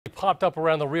popped up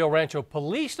around the Rio Rancho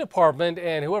Police Department,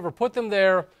 and whoever put them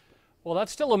there, well,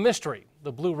 that's still a mystery.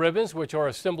 The blue ribbons, which are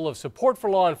a symbol of support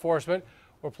for law enforcement,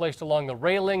 were placed along the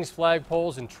railings,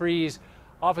 flagpoles, and trees.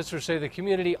 Officers say the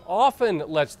community often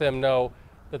lets them know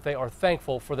that they are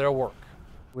thankful for their work.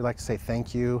 We'd like to say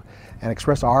thank you and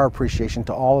express our appreciation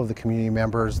to all of the community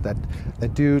members that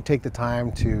do take the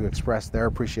time to express their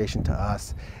appreciation to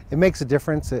us. It makes a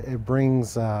difference. It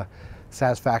brings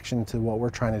satisfaction to what we're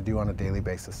trying to do on a daily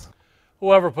basis.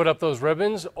 Whoever put up those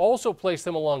ribbons also placed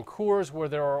them along cours where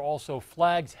there are also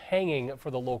flags hanging for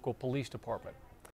the local police department.